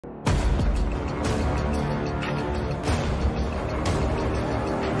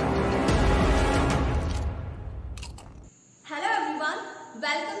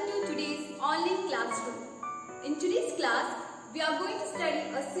Welcome to today's online classroom. In today's class, we are going to study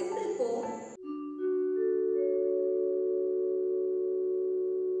a simple poem.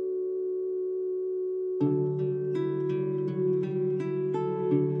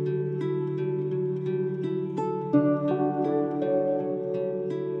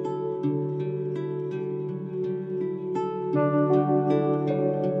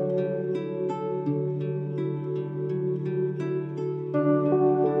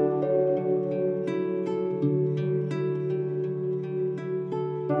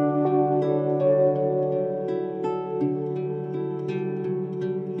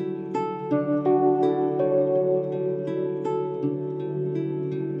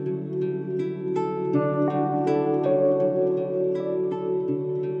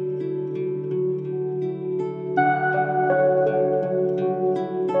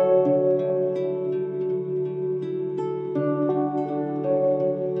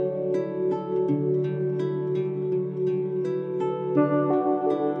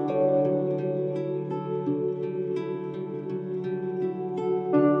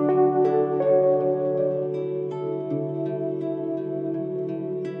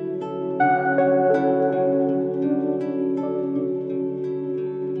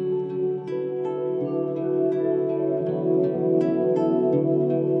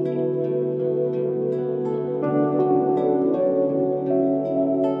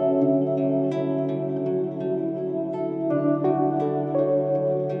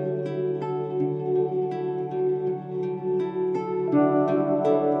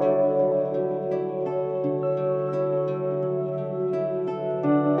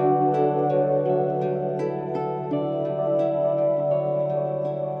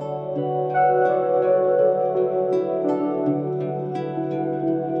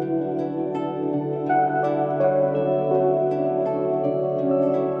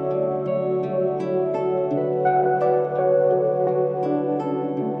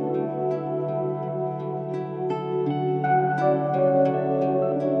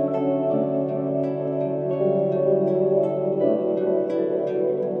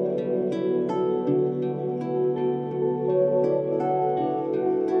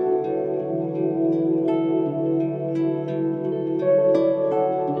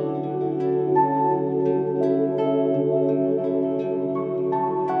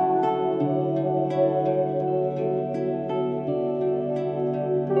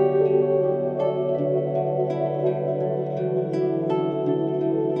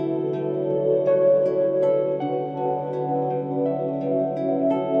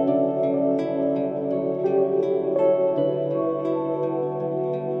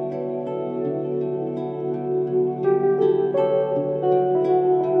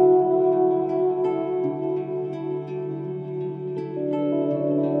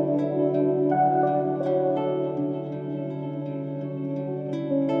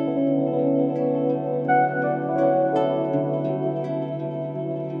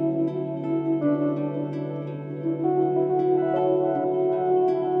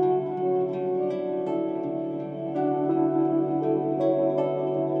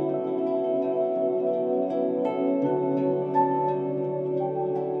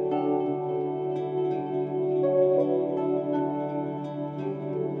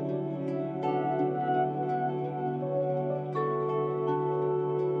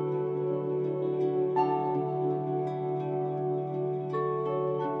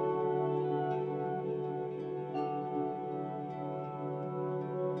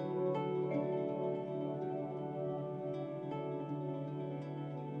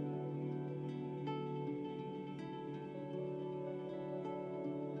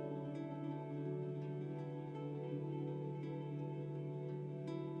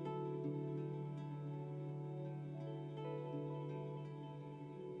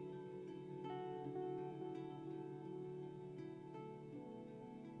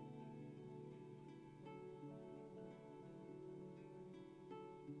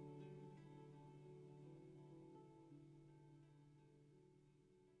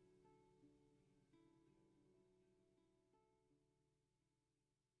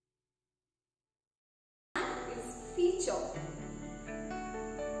 Feature.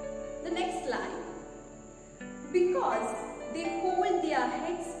 The next line. Because they hold their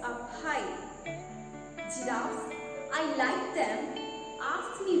heads up high. Giraffes, I like them.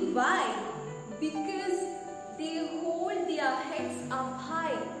 Ask me why. Because they hold their heads up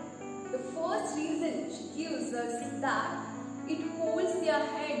high. The first reason she gives us is that it holds their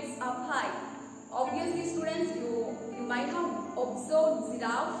heads up high. Obviously, students, you might have observed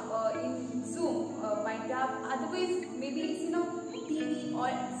giraffe in Zoom. Might have otherwise maybe it's TV or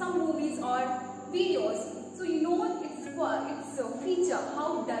some movies or videos, so you know its feature.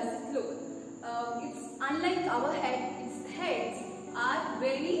 How does it look? It's unlike our head. Its heads are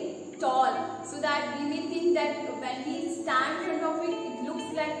very tall, so that we may think that when we stand in front of it, it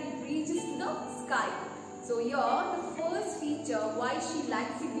looks like it reaches to the sky. So here the first feature why she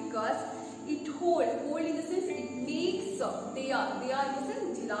likes it, because it hold in the sense it makes they are in the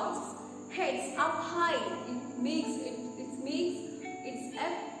sense giraffes heads up high. It makes its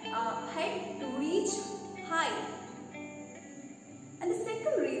head to reach high. And the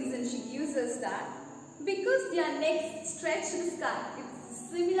second reason she gives us that because their necks stretch to the sky. It's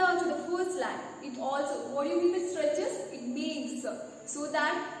similar to the first line. It also, what do you mean by stretches? It means so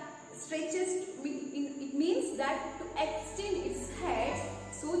that stretches, it means that to extend its head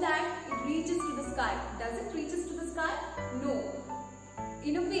so that it reaches to the sky. Does it reaches to the sky? No.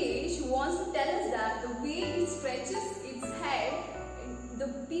 In a way, she wants to tell us that the way it stretches its head, the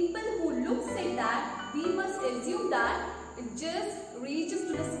people who looks at that, we must assume that it just reaches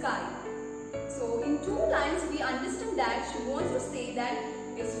to the sky. So in two lines, we understand that she wants to say that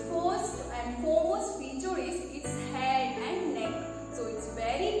its first and foremost feature is its head and neck. So it's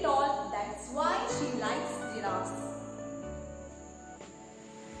very tall. That's why she likes giraffes.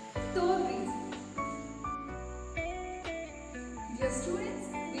 Third reason. Dear students,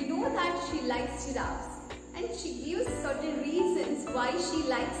 we know that she likes giraffes and she gives certain reasons why she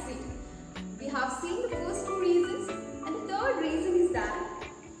likes it. We have seen the first two reasons, and the third reason is that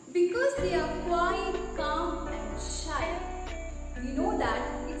because they are quiet, calm and shy. We know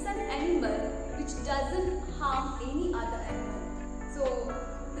that it's an animal which doesn't harm any other animal. So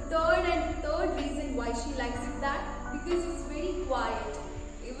the third reason why she likes it, that because it's very quiet.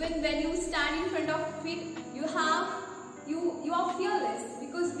 Even when you stand in front of it, you are fearless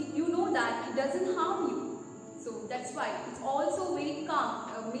because you know that it doesn't harm you. So that's why it's also very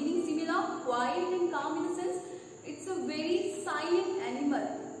calm, meaning similar, quiet and calm in the sense it's a very silent animal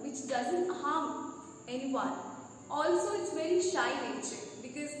which doesn't harm anyone. Also, it's very shy nature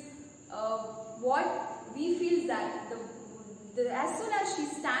because what we feel is that as soon as she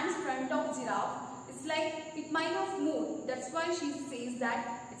stands in front of giraffe, it's like it might have moved. That's why she says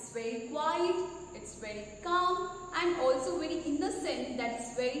that it's very quiet, it's very calm and also very innocent, that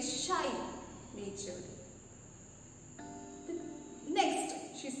it's very shy nature.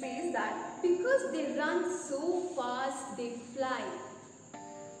 Next, she says that because they run so fast, they fly.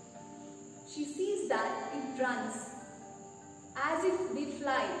 She sees that it runs as if they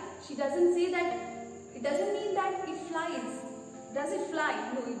fly. She doesn't say that, it doesn't mean that it flies. Does it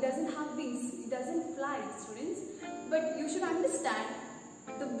fly? No, it doesn't have wings. It doesn't fly, students. But you should understand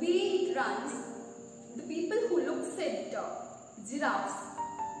the way it runs. The people who looks at giraffes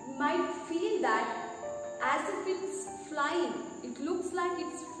might feel that as if it's flying. It looks like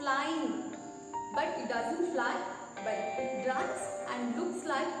it's flying, but it doesn't fly. But it runs and looks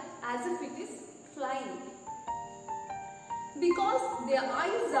like as if it is flying. Because their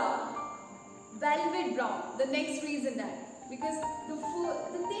eyes are velvet brown. The next reason that. Because the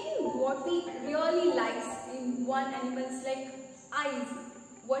thing what we really likes in one animal is like eyes.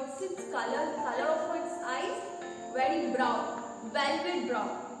 What's its color? Color of its eyes? Very brown. Velvet brown.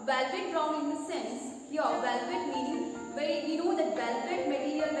 Velvet brown in the sense, here velvet meaning, we know that velvet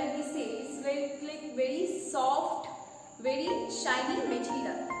material when we say is very soft, very shiny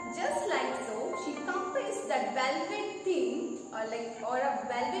material. Just like so, she compares that velvet thing or a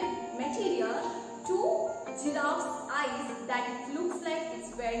velvet material to giraffe's eyes, that it looks like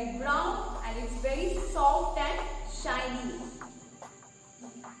it's very brown and it's very soft and shiny.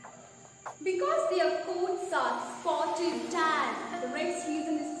 Because their coats are spotted tan. The next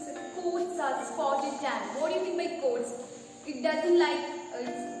reason is coats are spotted tan. What do you mean by coats? It doesn't like,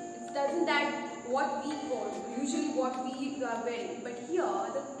 it doesn't that what we call, usually what we are wearing. But here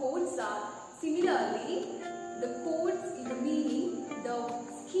the coats are similarly, the coats is the meaning, the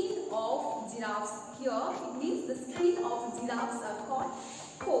skin of giraffes. Here it means the skin of giraffes are called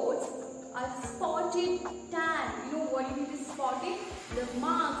coats, are spotted tan. You know what it means spotted? The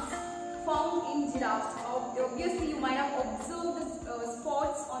marks found in giraffes. Obviously you might have observed the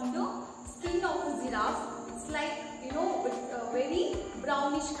spots on the skin of the giraffe. It's like, you know, with a very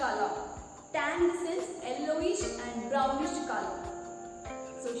brownish color. Tan in the sense yellowish and brownish color.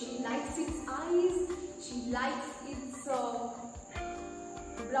 So she likes its eyes, she likes its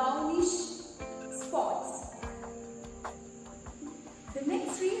brownish spots. The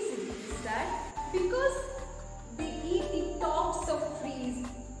next reason is that because they eat the tops of trees.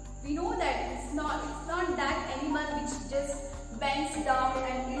 We know that it's not that animal which just bends down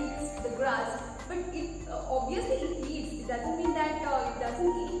and eats the grass, but it obviously it eats. It doesn't mean that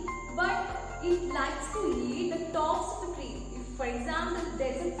example,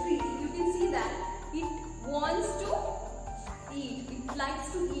 there's a tree. You can see that it wants to eat. It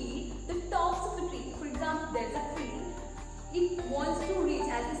likes to eat the tops of the tree. For example, there's a tree. It wants to reach,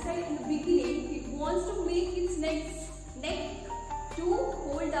 as I said in the beginning, it wants to make its neck to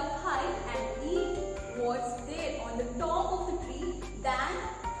hold up high and eat what's there on the top of the tree than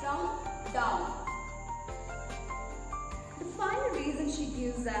from down. The final reason she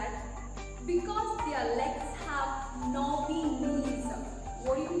gives that because their legs have knobby knees.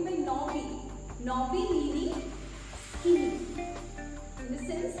 What do you mean by knobby? Knobby meaning skinny. In the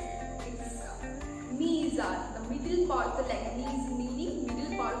sense, its knees are the middle part of the leg. Knees meaning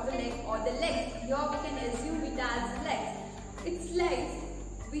middle part of the leg or the legs. Here we can assume it as legs. Its legs,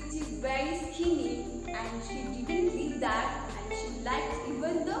 which is very skinny, and she didn't leave that, and she liked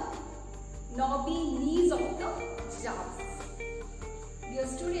even the knobby knees of the giraffes. Dear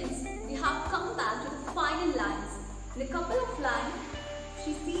students, we have come back to the final lines. In a couple of lines,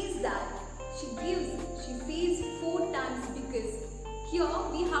 she says that she says 4 times because here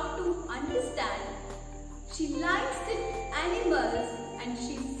we have to understand she likes the animals and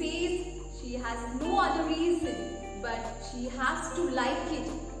she says she has no other reason but she has to like it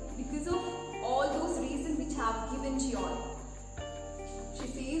because of all those reasons which I have given to you all. She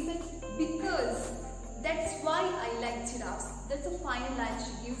says that because that's why I like giraffes. That's the final line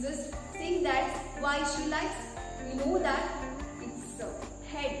she gives us, saying that's why she likes. We know that its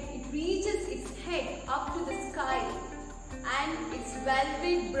head, it reaches its head up to the sky, and its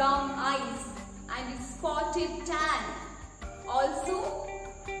velvet brown eyes and its spotted tan. Also,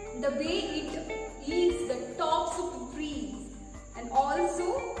 the way it eats the tops of the trees, and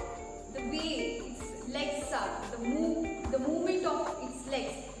also the way its legs are, the movement of its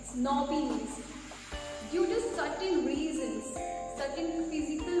legs, its knobby knees. Due to certain reasons, certain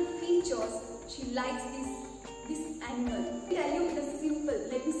physical features, she likes this animal. Let me tell you in a simple,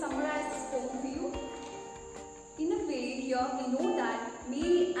 let me summarize this poem for you. In a way, here we know that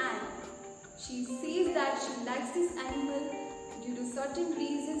Mary Ann, she says that she likes this animal due to certain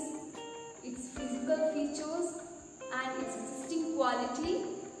reasons, its physical features and its existing quality,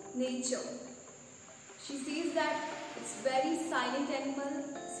 nature. She says that it's very silent animal,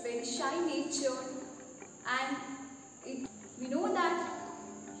 it's very shy nature, and we know that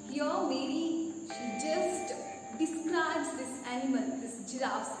here Mary, she just describes this animal, this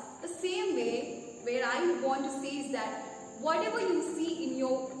giraffes, the same way where I want to say is that whatever you see in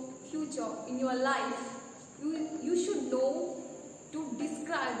your future, in your life, you should know to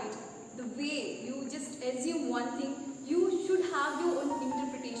describe it. The way you just assume one thing, you should have your own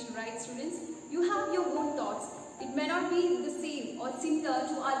interpretation, right students? You have your own thoughts. It may not be the same or similar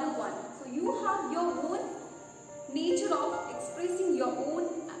to other one. So you have your own nature of expressing your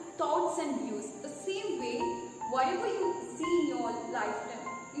own thoughts and views. The same way, whatever you see in your lifetime,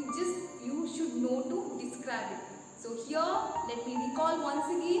 you should know to describe it. So here, let me recall once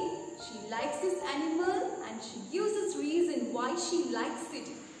again, she likes this animal and she gives us reason why she likes it.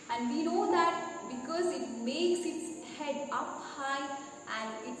 And we know that because it makes its head up high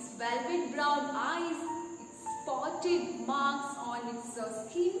and its velvet brown eyes, its spotted marks on its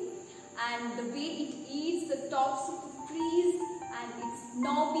skin, and the way it eats the tops of the trees and its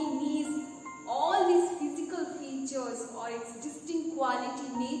knobby knees, all these physical features or its distinct quality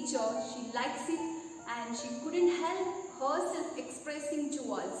nature, she likes it and she couldn't help herself expressing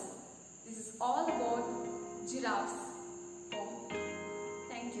to us. This is all about giraffes.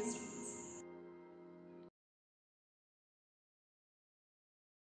 Thank you.